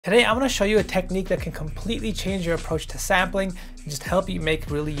Today I'm going to show you a technique that can completely change your approach to sampling and just help you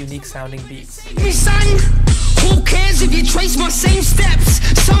make really unique sounding beats. Me son, who cares if you trace my same steps?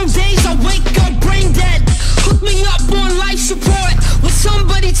 Some days I wake up brain dead. Hook me up on life support. Will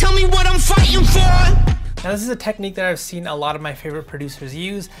somebody tell me what I'm fighting for? Now this is a technique that I've seen a lot of my favorite producers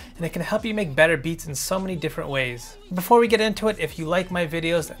use, and it can help you make better beats in so many different ways. Before we get into it, if you like my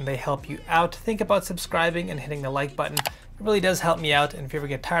videos and they help you out, think about subscribing and hitting the like button. It really does help me out, and if you ever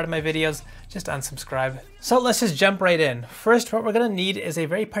get tired of my videos, just unsubscribe. So let's just jump right in. First, what we're gonna need is a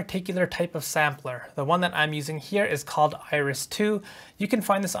very particular type of sampler. The one that I'm using here is called Iris 2. You can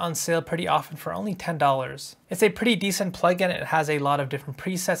find this on sale pretty often for only $10. It's a pretty decent plugin. It has a lot of different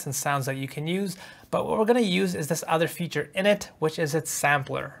presets and sounds that you can use, but what we're gonna use is this other feature in it, which is its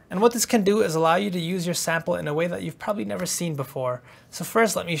sampler. And what this can do is allow you to use your sample in a way that you've probably never seen before. So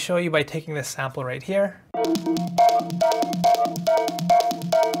first, let me show you by taking this sample right here.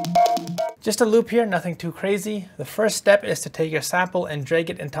 Just a loop here, nothing too crazy. The first step is to take your sample and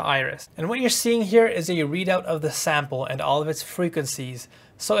drag it into Iris. And what you're seeing here is a readout of the sample and all of its frequencies.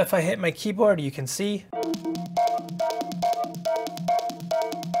 So if I hit my keyboard, you can see.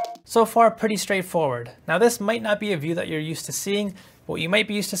 So far, pretty straightforward. Now this might not be a view that you're used to seeing. What you might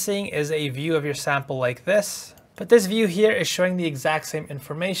be used to seeing is a view of your sample like this. But this view here is showing the exact same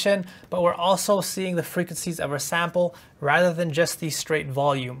information, but we're also seeing the frequencies of our sample rather than just the straight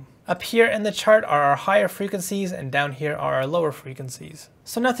volume. Up here in the chart are our higher frequencies, and down here are our lower frequencies.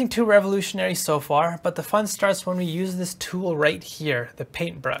 So nothing too revolutionary so far, but the fun starts when we use this tool right here, the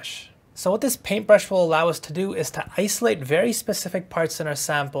paintbrush. So what this paintbrush will allow us to do is to isolate very specific parts in our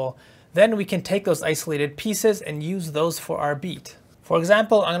sample. Then we can take those isolated pieces and use those for our beat. For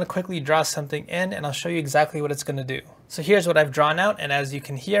example, I'm going to quickly draw something in and I'll show you exactly what it's going to do. So here's what I've drawn out, and as you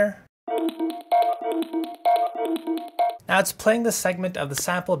can hear, now it's playing the segment of the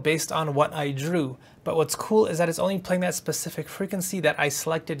sample based on what I drew, but what's cool is that it's only playing that specific frequency that I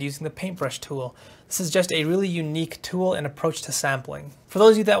selected using the paintbrush tool. This is just a really unique tool and approach to sampling. For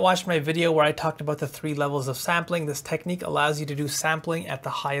those of you that watched my video where I talked about the 3 levels of sampling, this technique allows you to do sampling at the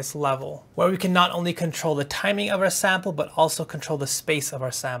highest level, where we can not only control the timing of our sample, but also control the space of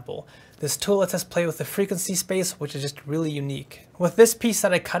our sample. This tool lets us play with the frequency space, which is just really unique. With this piece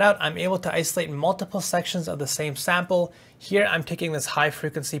that I cut out, I'm able to isolate multiple sections of the same sample. Here, I'm taking this high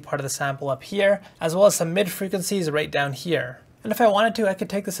frequency part of the sample up here, as well as some mid frequencies right down here. And if I wanted to, I could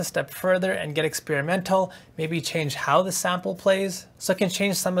take this a step further and get experimental, maybe change how the sample plays. So I can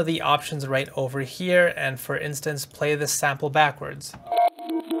change some of the options right over here, and for instance, play this sample backwards.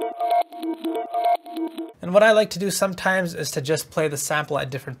 And what I like to do sometimes is to just play the sample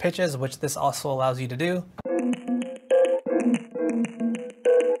at different pitches, which this also allows you to do.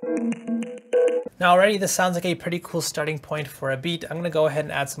 Now already this sounds like a pretty cool starting point for a beat. I'm gonna go ahead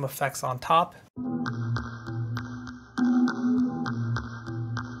and add some effects on top.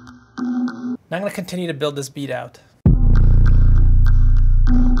 Now I'm gonna continue to build this beat out.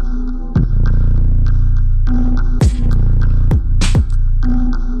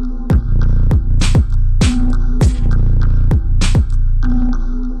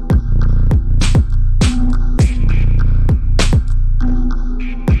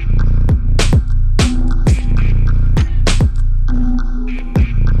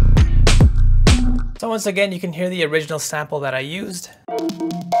 So once again, you can hear the original sample that I used.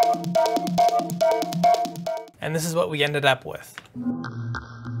 And this is what we ended up with.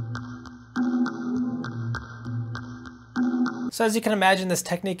 So as you can imagine, this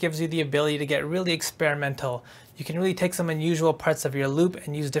technique gives you the ability to get really experimental. You can really take some unusual parts of your loop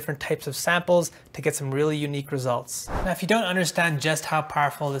and use different types of samples to get some really unique results. Now, if you don't understand just how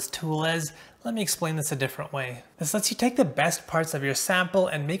powerful this tool is, let me explain this a different way. This lets you take the best parts of your sample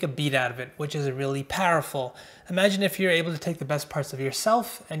and make a beat out of it, which is really powerful. Imagine if you're able to take the best parts of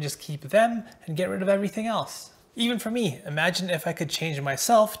yourself and just keep them and get rid of everything else. Even for me, imagine if I could change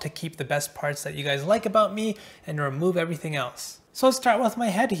myself to keep the best parts that you guys like about me and remove everything else. So let's start with my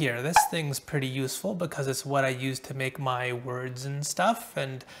head here. This thing's pretty useful because it's what I use to make my words and stuff,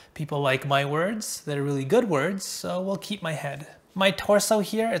 and people like my words. They're really good words, so we'll keep my head. My torso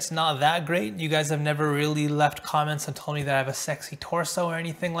here, it's not that great. You guys have never really left comments and told me that I have a sexy torso or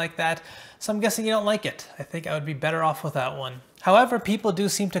anything like that, so I'm guessing you don't like it. I think I would be better off with that one. However, people do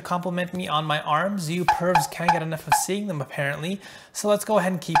seem to compliment me on my arms. You pervs can't get enough of seeing them apparently, so let's go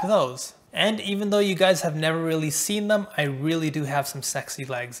ahead and keep those. And even though you guys have never really seen them, I really do have some sexy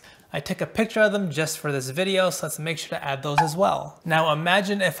legs. I took a picture of them just for this video, so let's make sure to add those as well. Now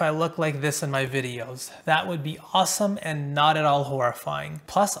imagine if I look like this in my videos. That would be awesome and not at all horrifying.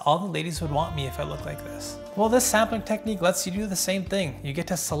 Plus, all the ladies would want me if I look like this. Well, this sampling technique lets you do the same thing. You get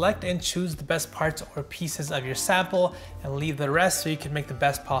to select and choose the best parts or pieces of your sample and leave the rest so you can make the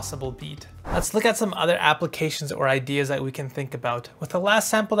best possible beat. Let's look at some other applications or ideas that we can think about. With the last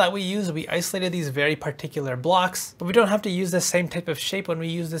sample that we used, we isolated these very particular blocks, but we don't have to use the same type of shape when we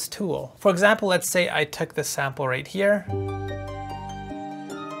use this tool. For example, let's say I took this sample right here, and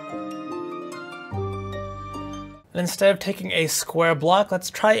instead of taking a square block, let's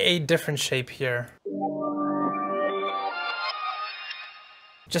try a different shape here.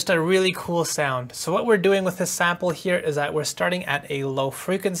 Just a really cool sound. So what we're doing with this sample here is that we're starting at a low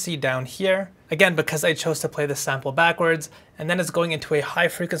frequency down here. Again, because I chose to play the sample backwards, and then it's going into a high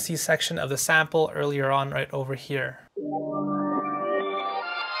frequency section of the sample earlier on right over here.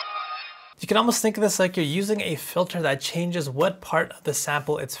 You can almost think of this like you're using a filter that changes what part of the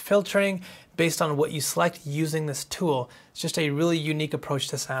sample it's filtering based on what you select using this tool. It's just a really unique approach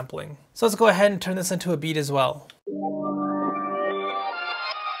to sampling. So let's go ahead and turn this into a beat as well.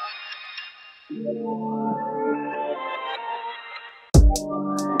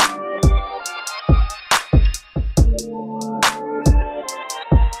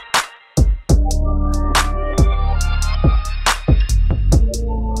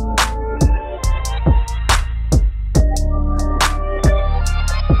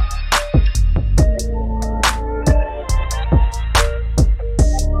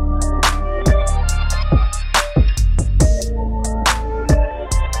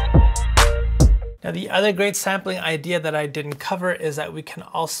 Now, the other great sampling idea that I didn't cover is that we can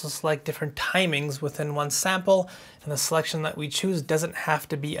also select different timings within one sample, and the selection that we choose doesn't have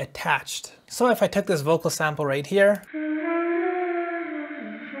to be attached. So if I took this vocal sample right here,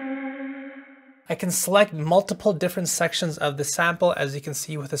 I can select multiple different sections of the sample, as you can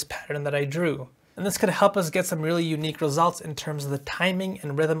see with this pattern that I drew. And this could help us get some really unique results in terms of the timing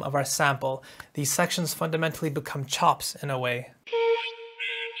and rhythm of our sample. These sections fundamentally become chops in a way.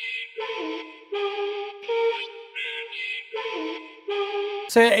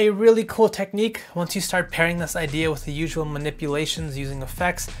 So a really cool technique, once you start pairing this idea with the usual manipulations using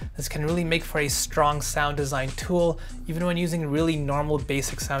effects, this can really make for a strong sound design tool, even when using really normal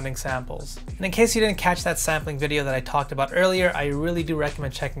basic sounding samples. And in case you didn't catch that sampling video that I talked about earlier, I really do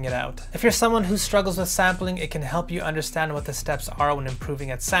recommend checking it out. If you're someone who struggles with sampling, it can help you understand what the steps are when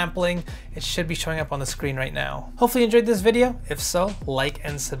improving at sampling. It should be showing up on the screen right now. Hopefully you enjoyed this video. If so, like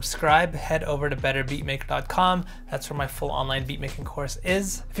and subscribe. Head over to betterbeatmaker.com. That's where my full online beatmaking course is.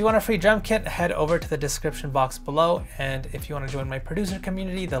 If you want a free drum kit, head over to the description box below. And if you want to join my producer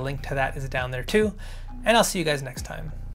community, the link to that is down there too. And I'll see you guys next time.